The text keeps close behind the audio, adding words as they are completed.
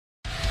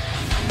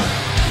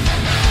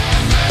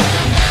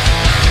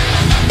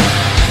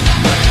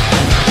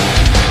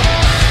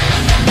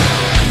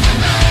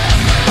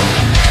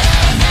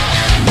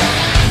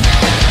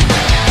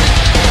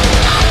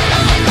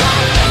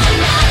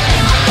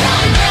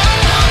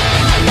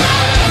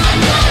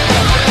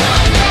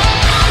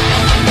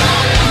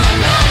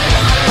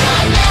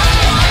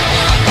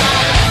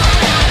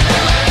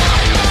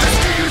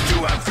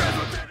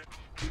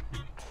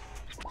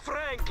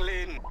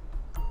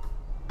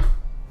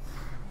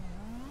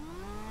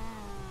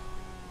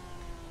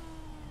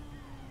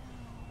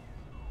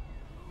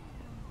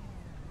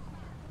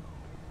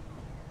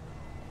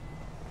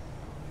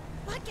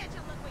Can't you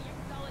look where you're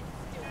going,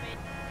 stupid?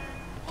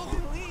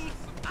 Holy!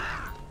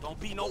 Don't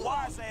be no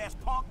wise ass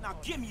punk. Now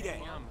give me that.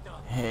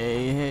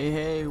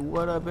 Hey,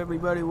 what up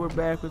everybody? We're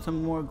back with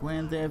some more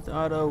Grand Theft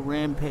Auto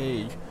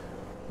Rampage.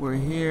 We're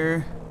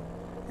here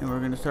and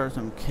we're gonna start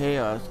some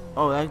chaos.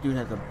 Oh, that dude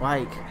has a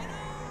bike,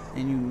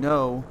 and you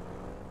know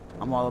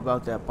I'm all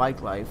about that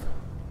bike life.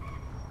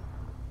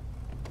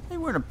 Hey,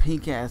 wearing a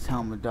pink ass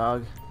helmet,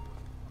 dog.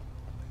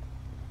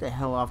 Get the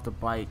hell off the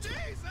bike.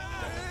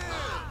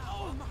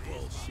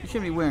 You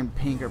shouldn't be wearing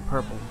pink or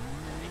purple.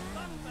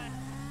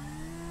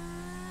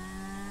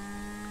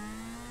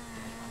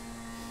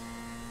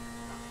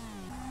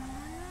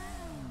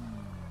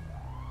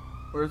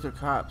 Where's the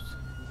cops?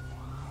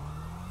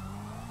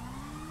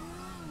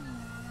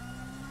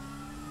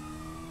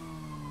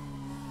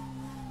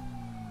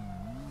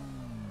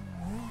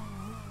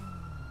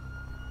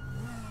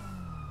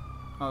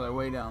 Oh, they're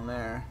way down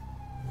there.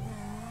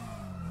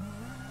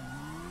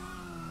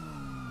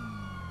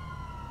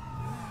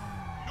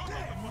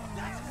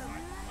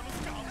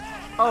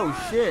 Oh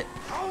shit!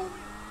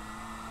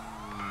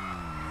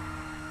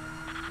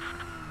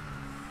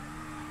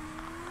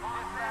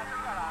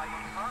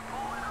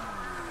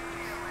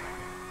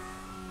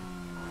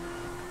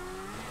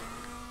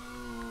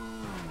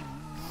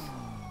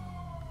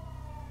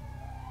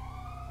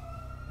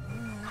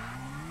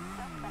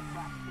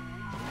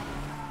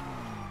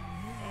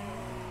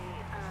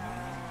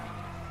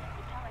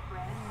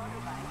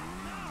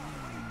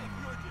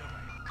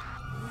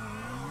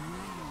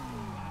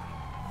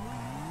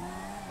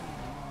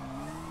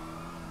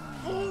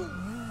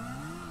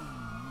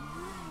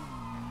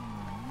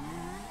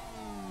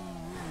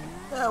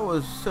 That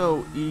was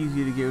so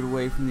easy to get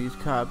away from these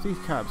cops. These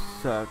cops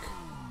suck.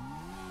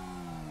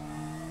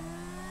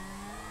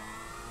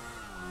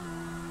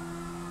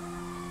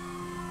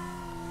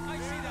 I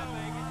see that,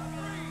 Megan.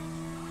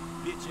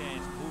 Bitch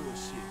ass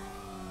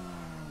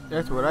bullshit.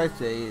 That's what I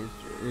say is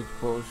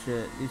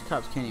bullshit. These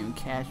cops can't even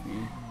catch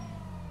me.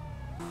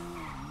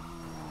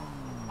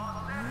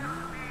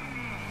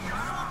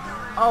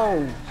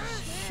 Oh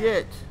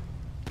shit.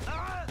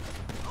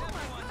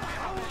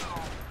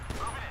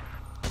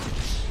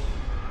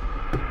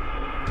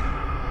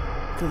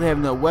 Because they have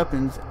no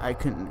weapons, I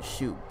couldn't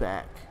shoot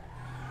back.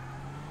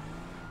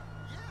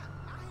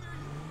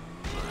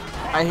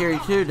 I hear you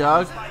too,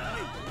 dog.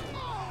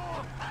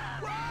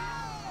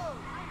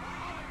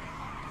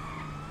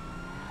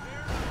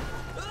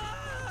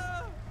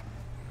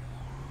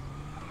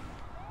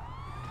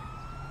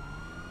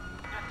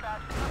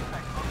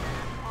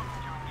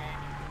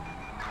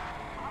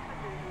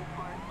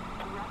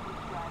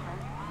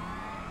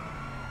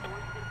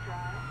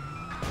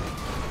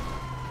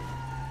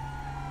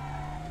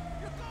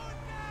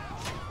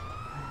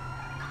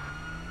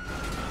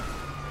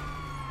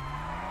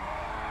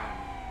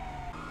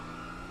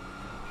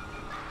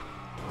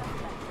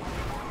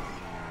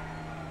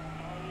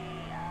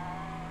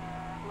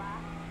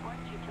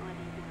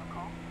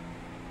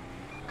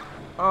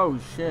 Oh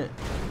shit.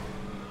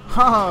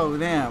 Oh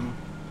damn.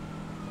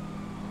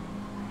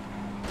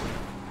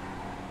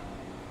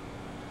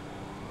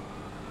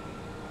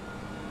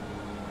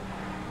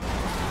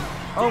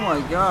 Oh my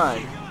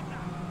god.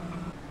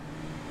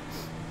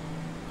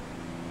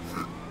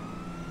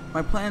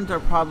 My plans are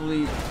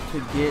probably to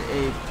get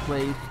a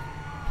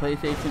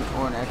PlayStation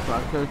or an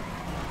Xbox, because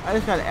I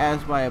just got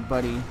asked by a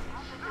buddy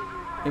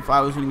if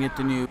I was gonna get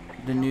the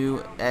new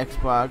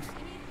Xbox,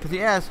 because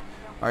he asked,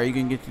 "Are you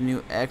gonna get the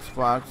new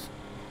Xbox?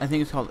 I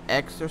think it's called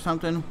X or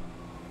something."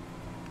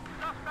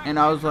 And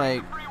I was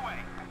like,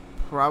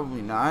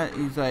 probably not.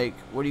 He's like,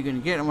 "What are you gonna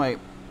get?" I'm like,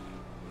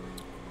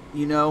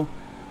 you know,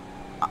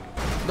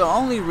 the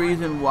only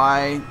reason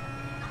why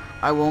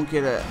I won't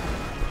get a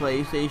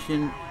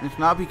PlayStation, it's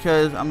not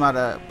because I'm not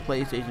a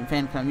PlayStation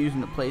fan, because I'm using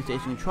the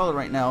PlayStation controller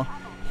right now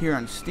here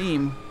on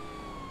Steam.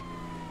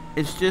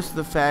 It's just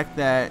the fact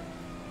that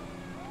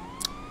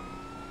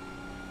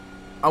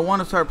I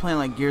want to start playing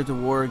like Gears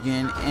of War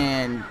again,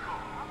 and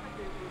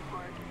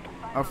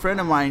a friend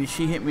of mine,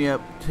 she hit me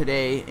up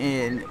today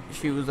and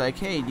she was like,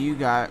 "Hey, do you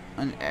got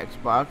an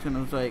Xbox?" And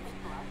I was like,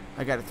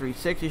 "I got a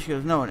 360. She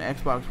goes, "No, an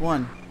Xbox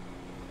One."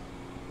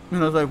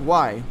 And I was like,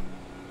 "Why?"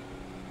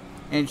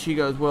 And she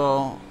goes,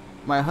 "Well,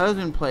 my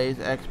husband plays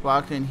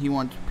Xbox and he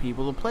wants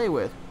people to play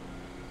with."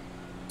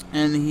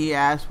 And he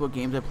asked what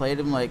games I played.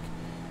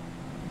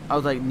 I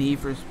was like, Need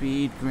for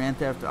Speed, Grand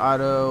Theft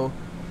Auto,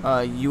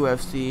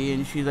 UFC.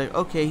 And she's like,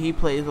 "Okay, he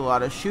plays a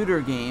lot of shooter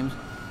games,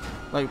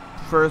 like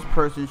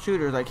first-person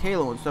shooters like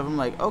Halo and stuff." I'm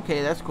like,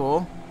 "Okay, that's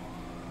cool."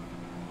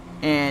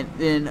 And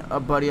then a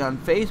buddy on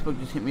Facebook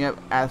just hit me up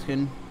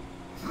asking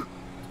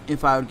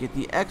if I would get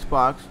the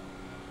Xbox.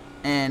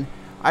 And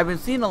I've been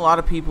seeing a lot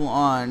of people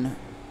on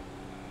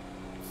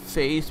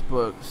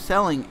Facebook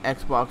selling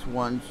Xbox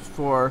Ones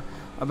for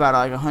about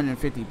like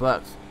 150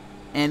 bucks.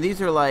 And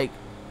these are like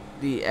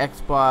the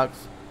Xbox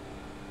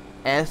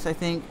S, I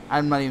think.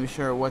 I'm not even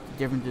sure what the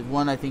difference is.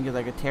 One I think is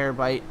like a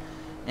terabyte,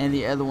 and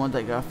the other one's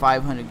like a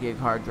 500 gig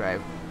hard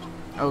drive.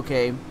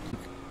 Okay,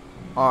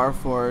 are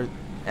for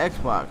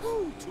Xbox.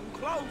 Ooh, too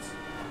close.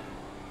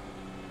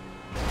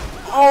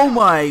 Oh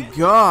my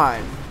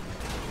god.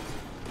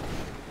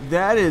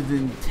 That is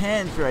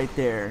intense right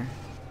there.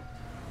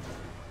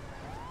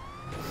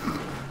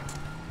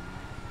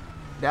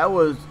 That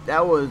was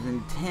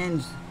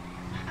intense.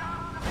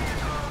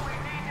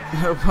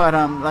 But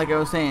like I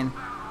was saying,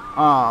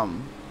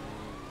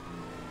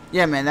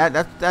 yeah, man,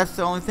 that's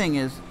the only thing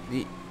is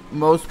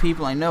most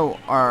people I know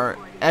are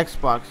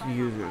Xbox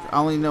users. I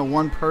only know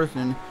one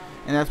person,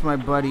 and that's my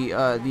buddy, the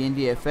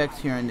NDFX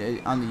here on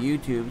the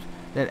YouTubes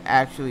that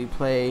actually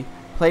play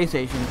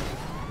PlayStation.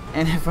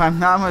 And if I'm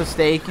not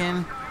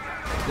mistaken,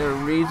 the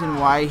reason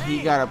why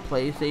he got a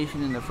PlayStation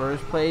in the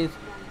first place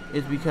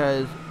is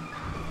because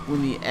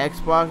when the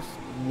Xbox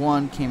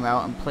One came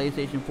out and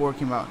PlayStation 4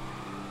 came out,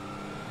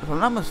 if I'm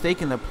not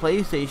mistaken, the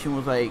PlayStation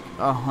was like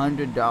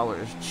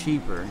 $100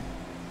 cheaper.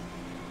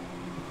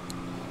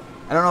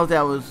 I don't know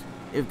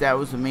if that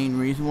was the main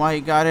reason why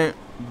he got it,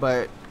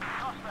 but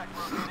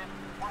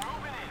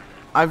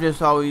I've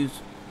just always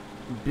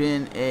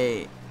been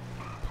a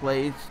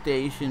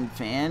PlayStation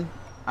fan.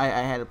 I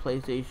had a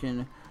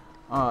PlayStation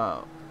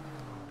or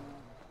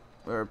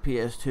a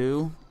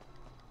PS2,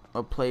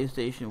 a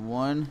PlayStation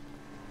 1.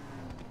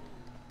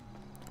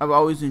 I've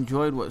always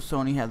enjoyed what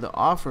Sony had to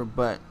offer,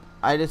 but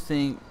I just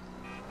think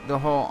the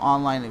whole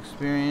online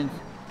experience,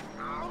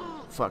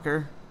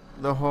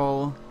 the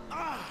whole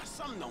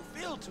something don't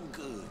feel too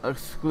good.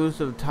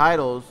 exclusive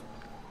titles,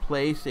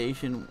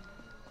 PlayStation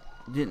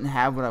didn't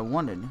have what I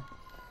wanted.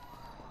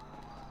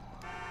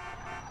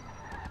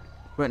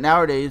 But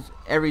nowadays,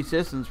 every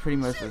system's pretty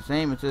much the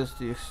same. It's just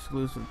the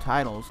exclusive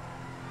titles.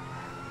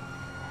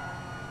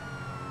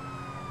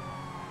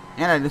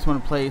 And I just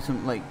want to play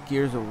some like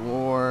Gears of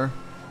War.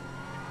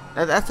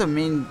 That's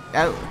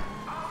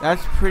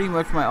pretty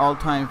much my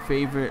all-time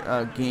favorite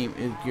game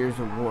is Gears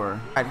of War.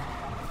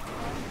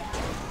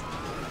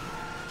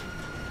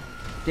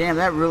 Damn,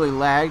 that really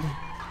lagged.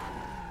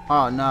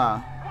 Oh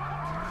nah.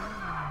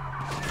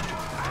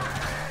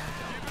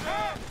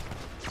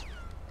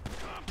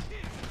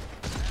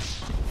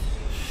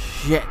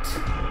 Shit.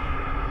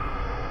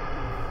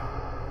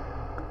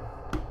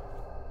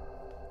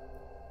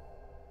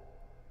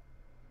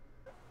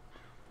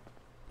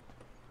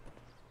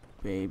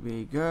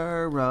 Baby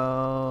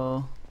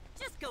girl.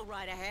 Just go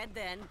right ahead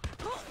then.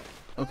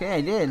 Okay,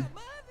 I did.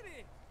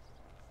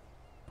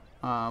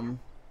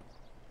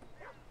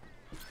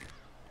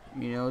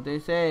 You know what they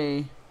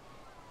say.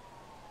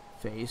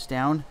 Face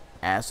down,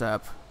 ass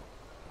up.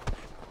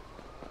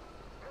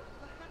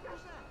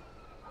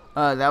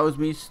 That was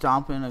me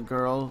stomping a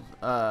girl.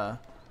 That's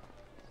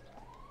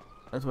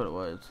what it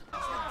was.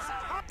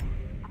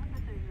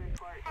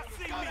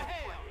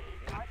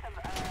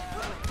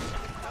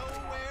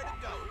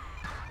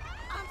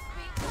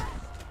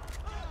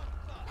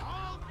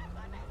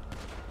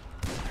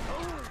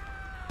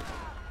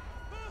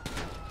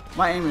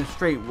 My aim is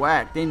straight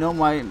whack. They know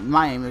my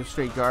aim is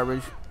straight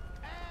garbage.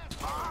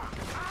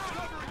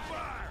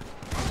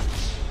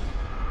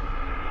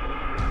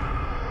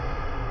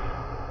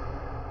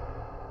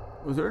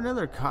 Was there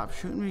another cop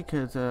shooting me?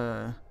 Cause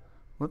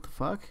what the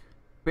fuck?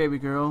 Baby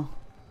girl,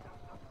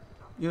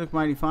 you look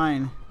mighty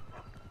fine.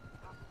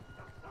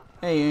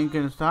 Hey, you ain't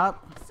gonna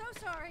stop? So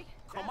sorry.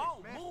 Come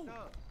on, move.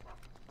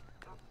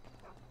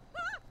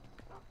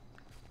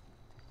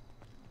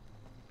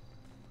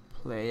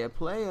 Playa,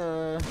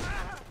 playa.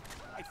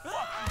 Hey,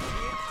 fuck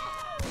you,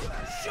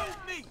 bitch. Shoot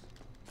me.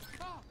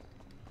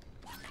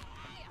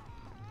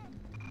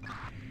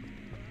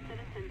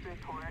 Citizens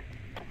report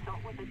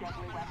assault with a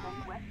deadly weapon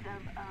west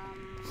of the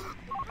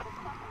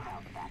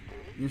South factory.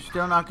 You're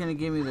still not gonna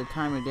give me the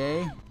time of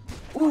day?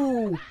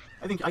 Ooh!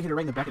 I think I hit her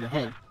right in the back of the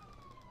head.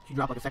 She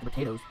dropped like a sack of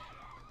potatoes.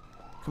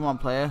 Come on,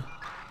 playa.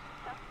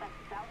 Suspect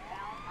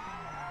southbound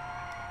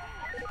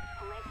on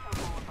Paleto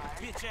Boulevard.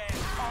 Bitch ass.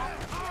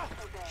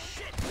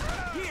 Shit.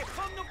 Here,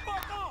 come the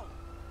fuck on.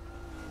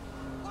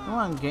 Come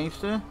on,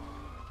 gangster.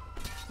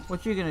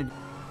 What you gonna do?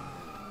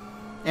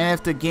 And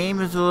if the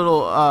game is a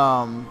little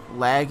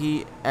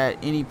laggy at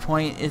any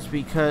point, it's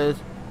because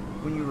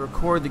when you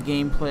record the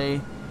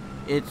gameplay,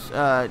 it's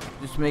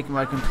just making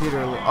my computer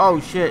a little. Oh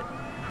shit!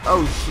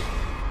 Oh shit!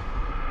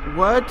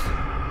 What?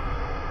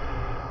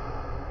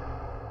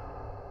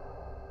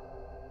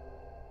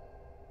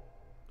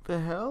 The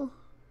hell?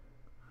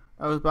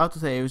 I was about to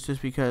say it was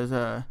just because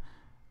I'm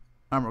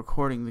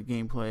recording the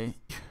gameplay.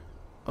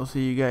 I'll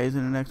see you guys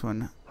in the next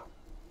one.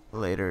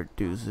 Later,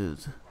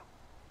 deuces.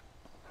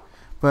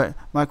 But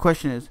my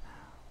question is,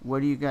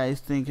 what do you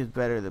guys think is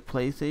better, the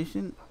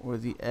PlayStation or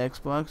the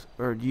Xbox?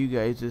 Or do you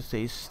guys just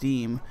say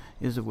Steam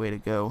is the way to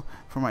go?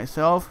 For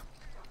myself,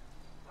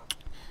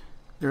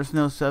 there's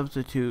no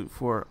substitute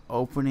for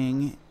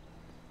opening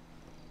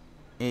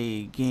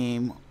a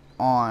game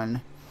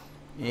on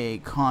a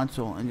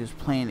console and just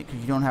playing it, because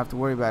you don't have to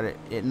worry about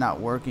it not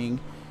working,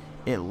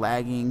 it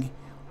lagging,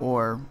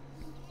 or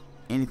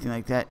anything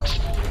like that.